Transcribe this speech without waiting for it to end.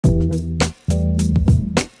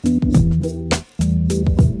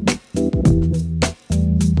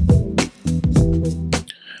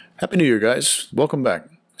New Year, guys. Welcome back.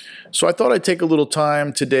 So I thought I'd take a little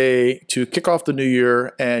time today to kick off the new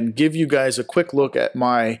year and give you guys a quick look at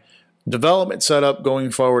my development setup going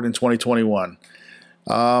forward in 2021.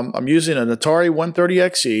 I'm using an Atari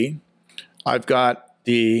 130XE. I've got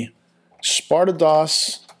the Sparta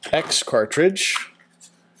DOS X Cartridge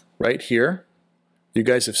right here. You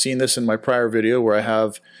guys have seen this in my prior video where I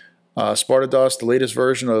have Sparta DOS, the latest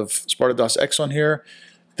version of Sparta DOS X on here.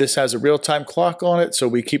 This has a real-time clock on it, so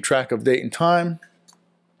we keep track of date and time.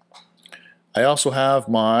 I also have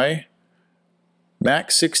my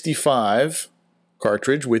Mac 65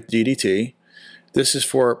 cartridge with DDT. This is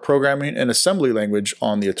for programming an assembly language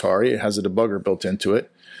on the Atari. It has a debugger built into it.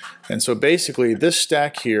 And so basically this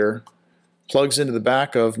stack here plugs into the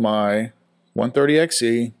back of my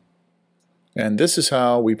 130XE, and this is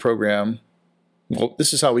how we program, well,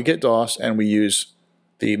 this is how we get DOS, and we use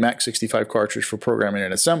the Mac 65 cartridge for programming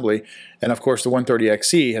and assembly. And of course the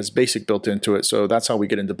 130XE has BASIC built into it, so that's how we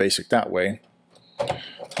get into BASIC that way.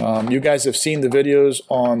 You guys have seen the videos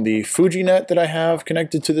on the FujiNet that I have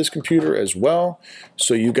connected to this computer as well,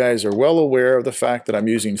 so you guys are well aware of the fact that I'm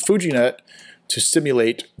using FujiNet to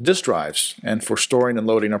simulate disk drives and for storing and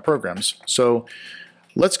loading our programs. So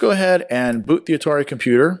let's go ahead and boot the Atari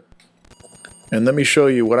computer, and let me show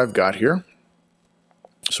you what I've got here.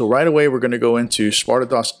 So right away we're going to go into Sparta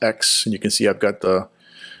DOS X, and you can see I've got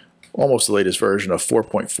almost the latest version of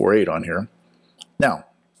 4.48 on here. Now,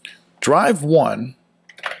 drive 1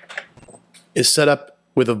 is set up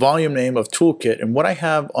with a volume name of Toolkit, and what I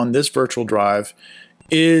have on this virtual drive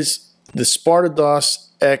is the Sparta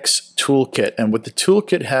DOS X Toolkit, and what the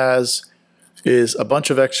Toolkit has is a bunch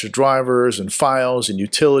of extra drivers and files and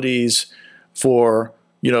utilities for,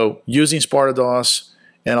 using Sparta DOS,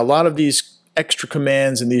 and a lot of these extra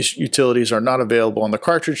commands and these utilities are not available on the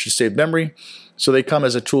cartridge to save memory, so they come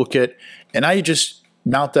as a toolkit, and I just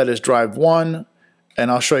mount that as drive 1,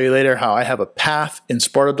 and I'll show you later how I have a path in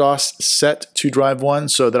Sparta DOS set to drive 1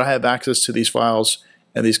 so that I have access to these files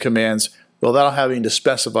and these commands without having to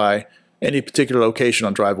specify any particular location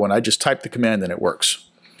on drive 1. I just type the command and it works.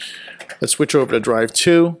 Let's switch over to drive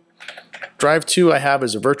 2. Drive 2 I have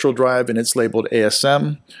as a virtual drive, and it's labeled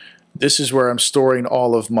ASM. This is where I'm storing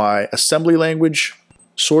all of my assembly language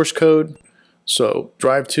source code. So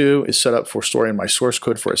drive 2 is set up for storing my source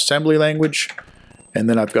code for assembly language. And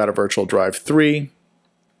then I've got a virtual drive 3.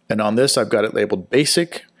 And on this I've got it labeled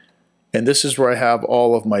basic. And this is where I have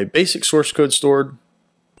all of my basic source code stored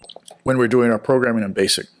when we're doing our programming in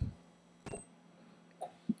basic.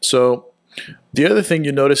 So the other thing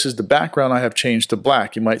you notice is the background I have changed to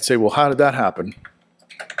black. You might say, well, how did that happen?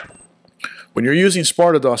 When you're using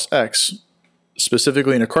Sparta DOS X,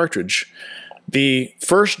 specifically in a cartridge, the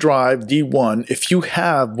first drive, D1, if you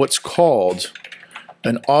have what's called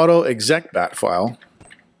an auto exec.bat file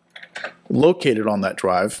located on that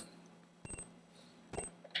drive,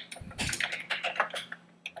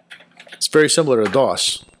 it's very similar to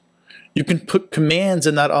DOS. You can put commands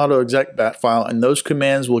in that auto exec.bat file, and those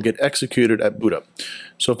commands will get executed at boot up.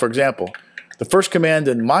 So for example, the first command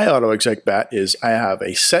in my auto exec.bat is I have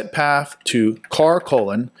a set path to car :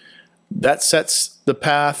 that sets the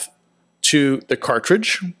path to the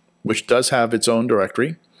cartridge, which does have its own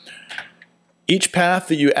directory. Each path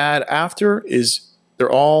that you add after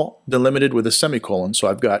they're all delimited with a semicolon. So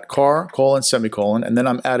I've got car : semicolon, and then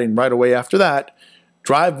I'm adding right away after that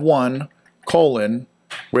drive 1 :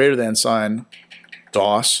 greater than sign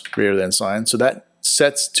DOS greater than sign. So that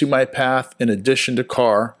sets to my path in addition to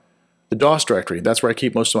car the DOS directory. That's where I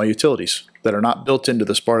keep most of my utilities that are not built into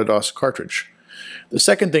the Sparta DOS cartridge. The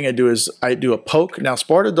second thing I do is I do a poke. Now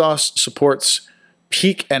Sparta DOS supports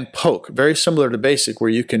peek and poke, very similar to BASIC, where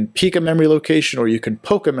you can peek a memory location or you can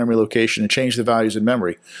poke a memory location and change the values in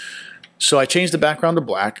memory. So I changed the background to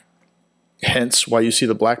black, hence why you see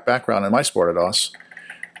the black background in my Sparta DOS.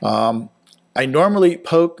 I normally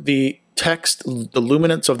poke the text, the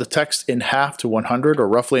luminance of the text in half to 100, or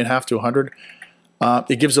roughly in half to 100.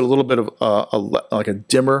 It gives it a little bit of like a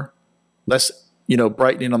dimmer, less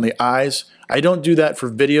brightening on the eyes. I don't do that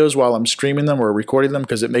for videos while I'm streaming them or recording them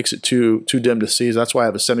because it makes it too dim to see. That's why I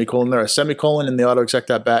have a semicolon there. A semicolon in the auto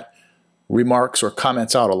exec.bat remarks or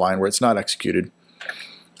comments out a line where it's not executed.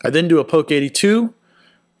 I then do a poke 82,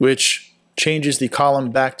 which changes the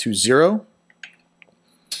column back to 0.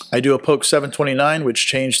 I do a poke 729, which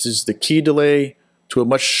changes the key delay to a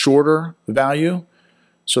much shorter value,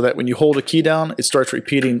 so that when you hold a key down, it starts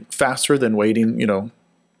repeating faster than waiting,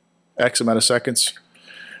 X amount of seconds.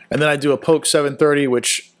 And then I do a poke 730,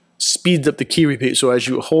 which speeds up the key repeat. So as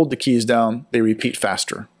you hold the keys down, they repeat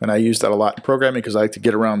faster. And I use that a lot in programming because I like to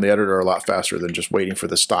get around the editor a lot faster than just waiting for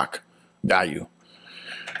the stock value.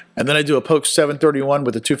 And then I do a poke 731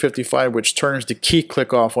 with a 255, which turns the key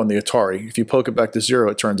click off on the Atari. If you poke it back to 0,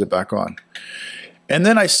 it turns it back on. And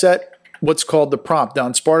then I set what's called the prompt. Now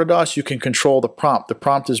in Sparta DOS, you can control the prompt. The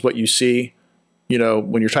prompt is what you see, you know,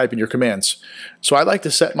 when you're typing your commands. So I like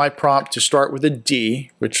to set my prompt to start with a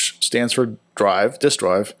D, which stands for drive, disk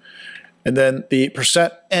drive. And then the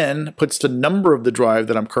 %N puts the number of the drive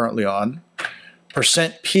that I'm currently on.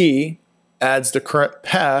 %P adds the current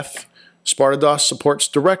path. Sparta DOS supports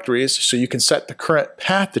directories, so you can set the current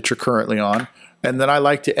path that you're currently on. And then I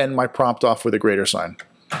like to end my prompt off with a greater sign.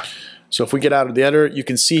 So if we get out of the editor, you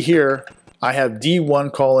can see here I have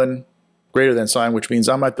D1 colon greater than sign, which means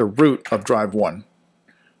I'm at the root of drive 1.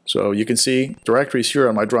 So you can see directories here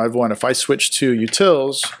on my drive 1. If I switch to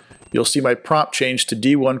utils, you'll see my prompt change to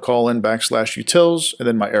D1 colon /utils and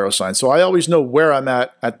then my arrow sign. So I always know where I'm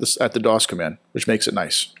at the DOS command, which makes it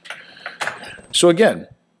nice. So again,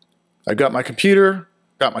 I've got my computer,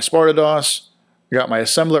 got my Sparta DOS, got my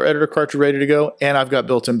assembler editor cartridge ready to go, and I've got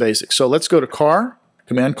built-in basic. So let's go to car.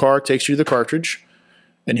 Command car takes you to the cartridge.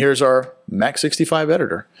 And here's our Mac65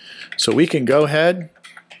 editor. So we can go ahead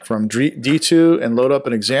from D2 and load up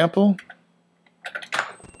an example.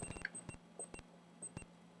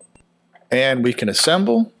 And we can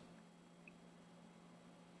assemble.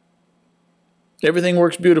 Everything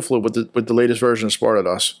works beautifully with the latest version of Sparta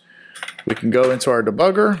DOS. We can go into our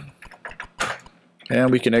debugger. And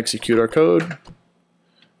we can execute our code.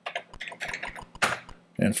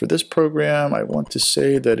 And for this program, I want to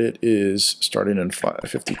say that it is starting in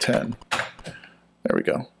 5010. There we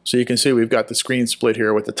go. So you can see we've got the screen split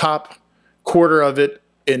here with the top quarter of it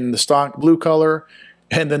in the stock blue color,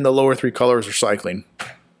 and then the lower 3 colors are cycling.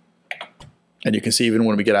 And you can see even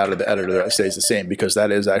when we get out of the editor, that stays the same because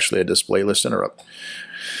that is actually a display list interrupt.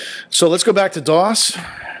 So let's go back to DOS.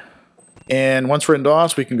 And once we're in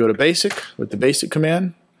DOS, we can go to basic with the basic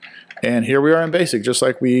command. And here we are in basic, just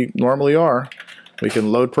like we normally are. We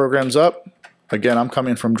can load programs up. Again, I'm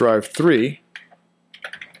coming from drive 3.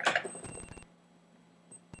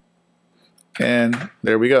 And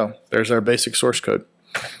there we go. There's our basic source code.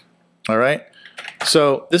 All right.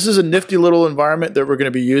 So this is a nifty little environment that we're going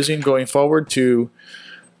to be using going forward to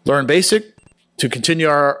learn basic, to continue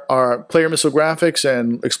our player missile graphics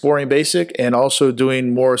and exploring basic, and also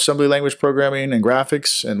doing more assembly language programming and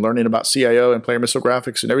graphics and learning about CIO and player missile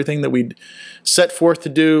graphics and everything that we set forth to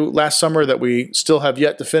do last summer that we still have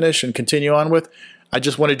yet to finish and continue on with. I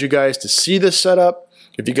just wanted you guys to see this setup.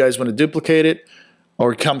 If you guys want to duplicate it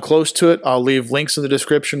or come close to it, I'll leave links in the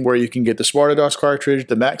description where you can get the Sparta DOS cartridge,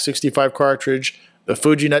 the Mac65 cartridge, the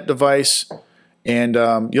FujiNet device, and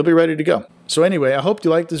you'll be ready to go. So anyway, I hope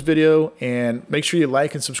you liked this video, and make sure you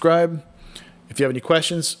like and subscribe. If you have any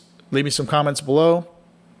questions, leave me some comments below.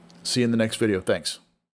 See you in the next video. Thanks.